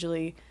I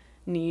usually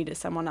need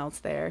someone else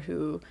there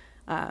who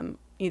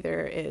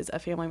either is a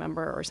family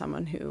member or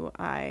someone who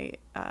I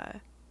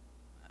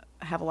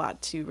have a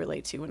lot to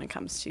relate to when it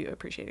comes to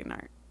appreciating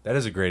art. That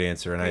is a great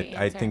answer, and Great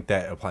I answer. think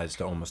that applies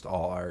to almost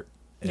all art.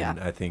 And Yeah.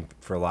 I think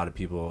for a lot of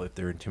people, if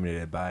they're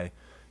intimidated by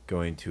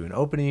going to an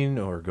opening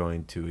or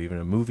going to even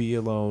a movie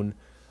alone,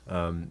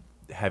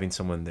 having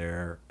someone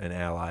there, an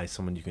ally,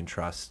 someone you can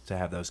trust to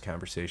have those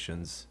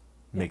conversations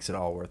makes it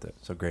all worth it.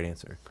 So great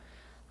answer.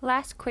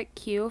 Last quick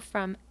cue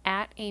from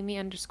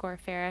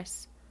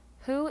 @Amy_Ferris.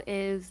 Who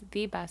is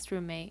the best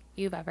roommate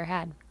you've ever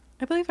had?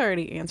 I believe I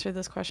already answered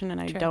this question, and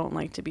I True. don't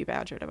like to be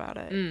badgered about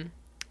it.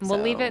 We'll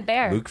leave So- it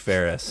there. Luke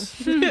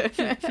Ferris.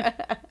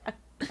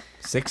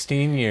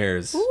 16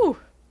 years. Ooh,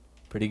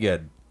 Pretty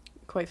good.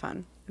 quite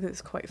fun. It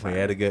was quite fun. We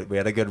had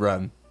a good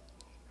run.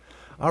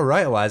 All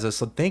right, Eliza.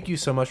 So thank you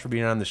so much for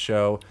being on the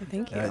show.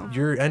 Thank you.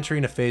 You're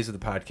entering a phase of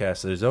the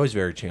podcast that is always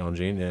very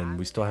challenging, and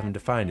we still haven't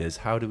defined is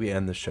how do we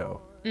end the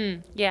show?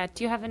 Yeah.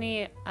 Do you have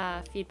any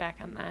feedback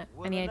on that?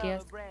 Any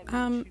ideas?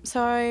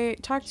 So I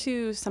talked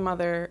to some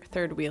other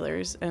third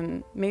wheelers,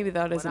 and maybe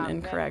that is an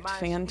incorrect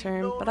fan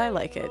term, but I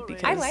like it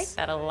because I like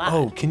that a lot.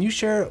 Oh, can you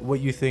share what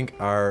you think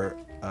our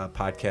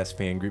podcast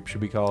fan group should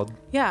be called?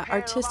 Yeah,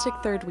 artistic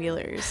third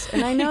wheelers,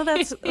 and I know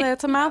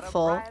that's a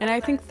mouthful, and I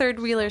think third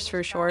wheelers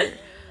for short.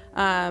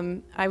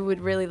 I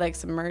would really like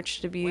some merch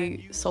to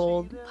be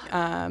sold,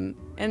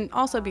 and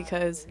also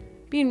because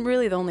being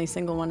really the only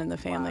single one in the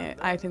family,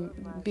 I think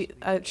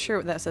a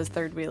shirt that says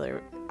third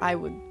wheeler I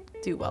would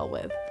do well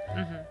with.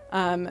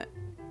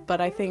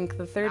 But I think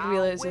the third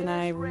wheelers and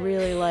I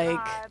really like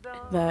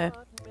the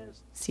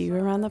see you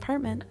around the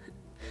apartment.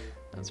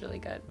 That was really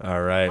good.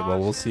 All right. Well,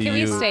 we'll see Can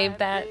you. we save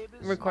that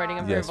recording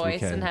of her Yes, we voice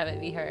can. and have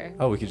it be her?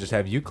 Oh, we could just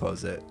have you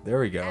close it. There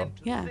we go.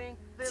 Yeah,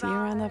 see you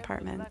around the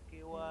apartment.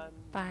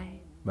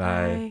 Bye.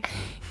 Bye.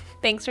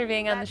 Thanks for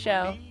being on the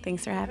show.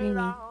 Thanks for having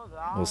me.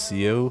 We'll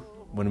see you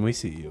when we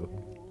see you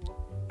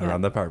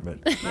around the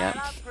apartment. Yep.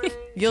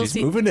 You'll She's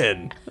see moving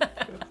in.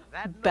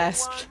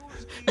 best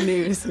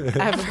news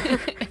ever.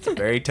 It's a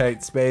very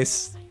tight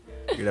space.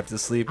 You're gonna have to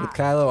sleep with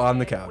Kylo on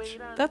the couch.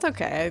 That's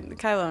okay.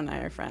 Kylo and I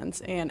are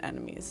friends and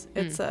enemies.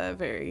 It's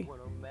it's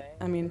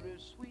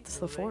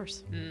the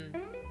Force.